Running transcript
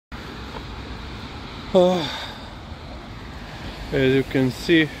As you can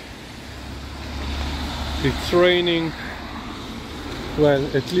see, it's raining. Well,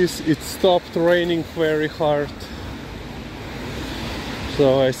 at least it stopped raining very hard.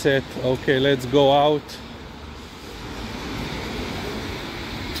 So I said, okay, let's go out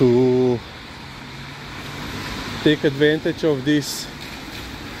to take advantage of this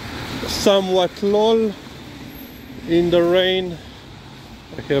somewhat lull in the rain.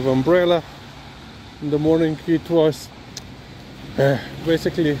 I have umbrella. In the morning it was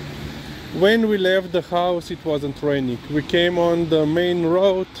basically, when we left the house it wasn't raining. We came on the main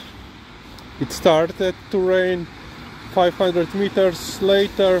road, it started to rain. 500 meters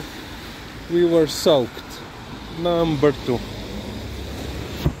later we were soaked. Number 2.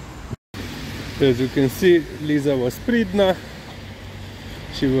 As you can see, Liza was pridna.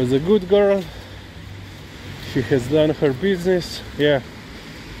 She was a good girl. She has done her business. Yeah,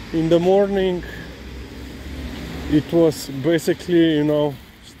 in the morning it was basically, you know,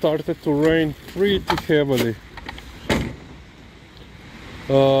 started to rain pretty heavily.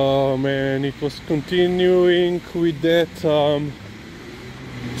 Oh man, it was continuing with that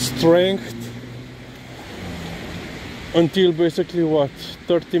strength until basically what,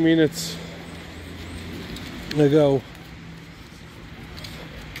 30 minutes ago.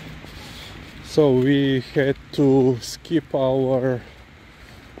 So we had to skip our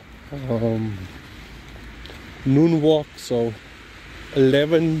noon walk, so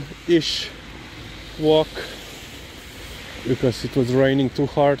 11-ish walk, because it was raining too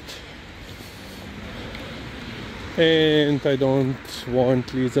hard and I don't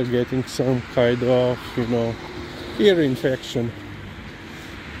want Liza getting some kind of, you know, ear infection.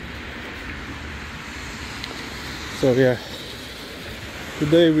 So yeah,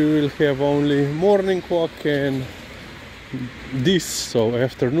 today we will have only morning walk and this, so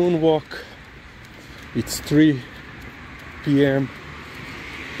afternoon walk. It's 3 p.m.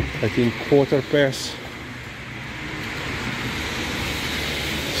 I think 1:15.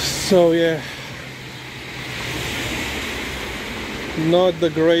 So yeah, not the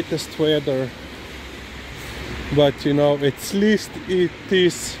greatest weather, but you know, at least it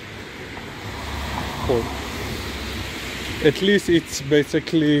is cold. At least it's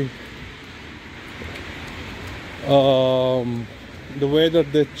basically the weather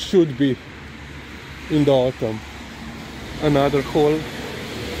that should be in the autumn. Another hole.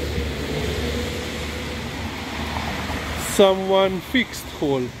 Someone fixed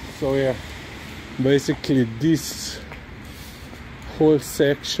hole. So yeah, basically this whole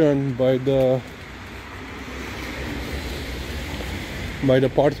section by the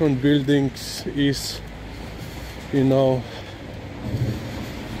apartment buildings is, you know,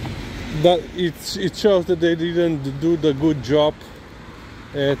 that it shows that they didn't do the good job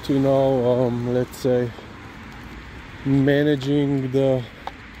at, you know, let's say, managing the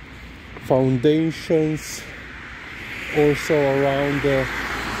foundations also around the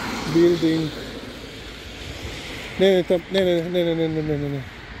building.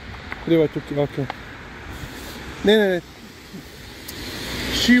 Okay.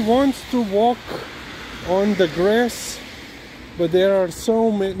 She wants to walk on the grass, but there are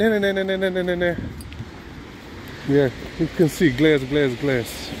so many. Yeah, you can see glass.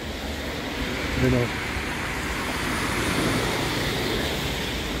 You know.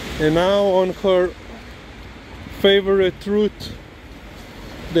 And now on her favorite route,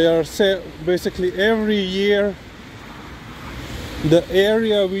 they are basically every year the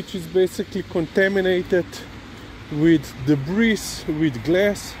area which is basically contaminated with debris, with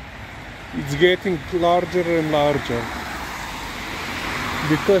glass, it's getting larger and larger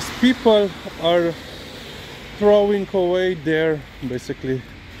because people are throwing away their basically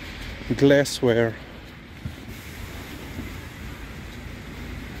glassware.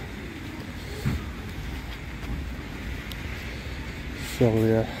 So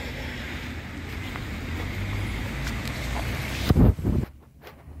yeah.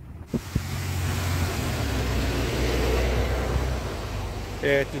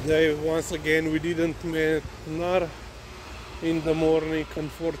 Yeah, today once again we didn't meet Nar in the morning,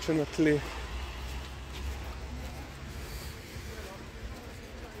 unfortunately.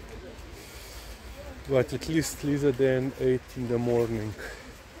 But at least Liza then ate in the morning.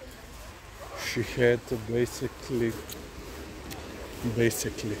 She had basically,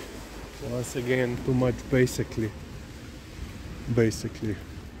 once again too much basically.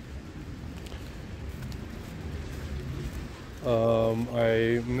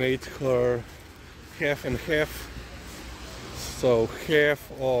 I made her half and half, so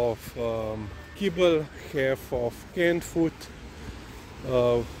half of kibble, half of canned food,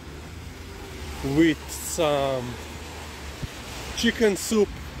 with some chicken soup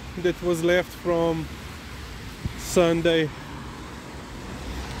that was left from Sunday.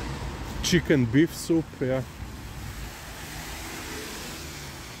 Chicken beef soup, yeah.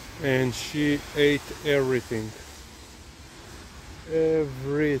 And she ate everything.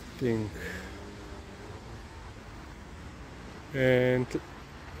 Everything. And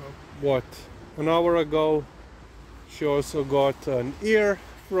what? An hour ago she also got an ear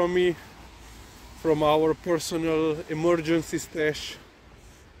from me, from our personal emergency stash.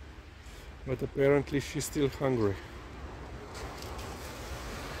 But apparently she's still hungry.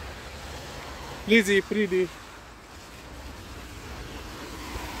 Lizzie, pretty.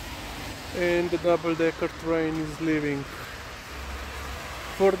 And the double-decker train is leaving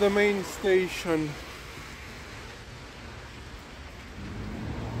for the main station.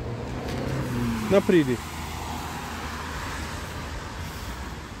 Not pretty.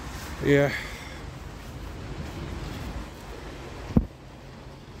 Yeah.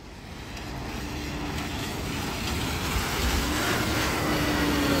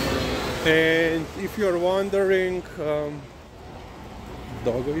 And if you're wondering,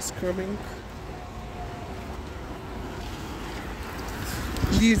 doggo is coming.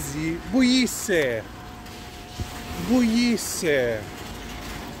 Lizzie, boji se. Boji se.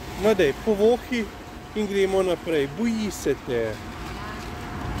 No dej, povohi in gremo naprej. Boji se te.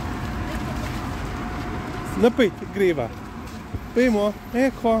 Naprej greva. Pejmo,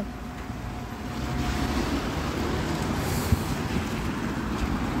 eko.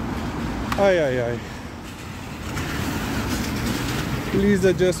 Ay.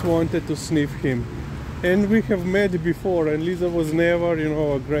 Liza just wanted to sniff him. And we have met before, and Liza was never, you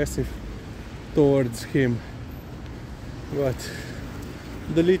know, aggressive towards him. But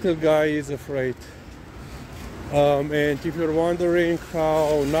the little guy is afraid. And if you're wondering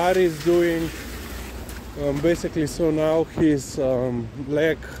how Nari is doing, basically, so now his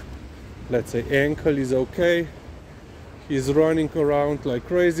leg, let's say ankle, is okay. He's running around like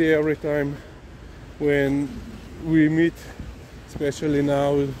crazy every time when we meet, especially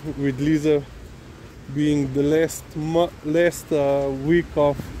now with Liza being the last week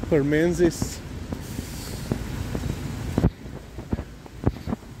of her menses.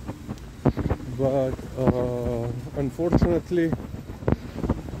 But unfortunately,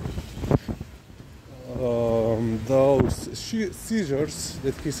 those seizures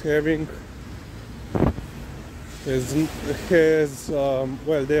that he's having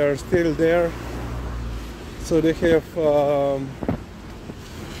well, they are still there, so they have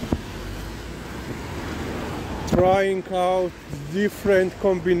trying out different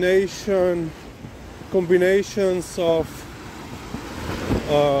combinations of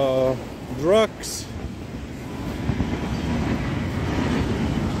drugs,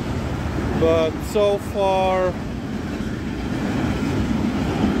 but so far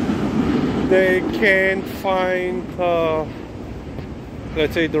they can't find,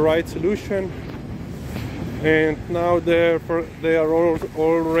 let's say, the right solution. And now they are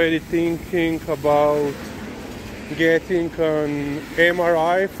already thinking about getting an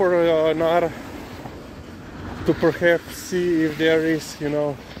MRI for Nara to perhaps see if there is, you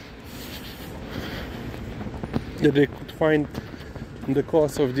know, that they could find the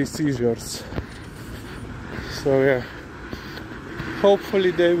cause of these seizures. So yeah,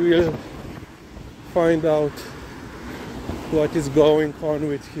 hopefully they will find out what is going on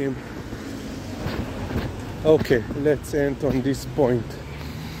with him. Okay, let's end on this point.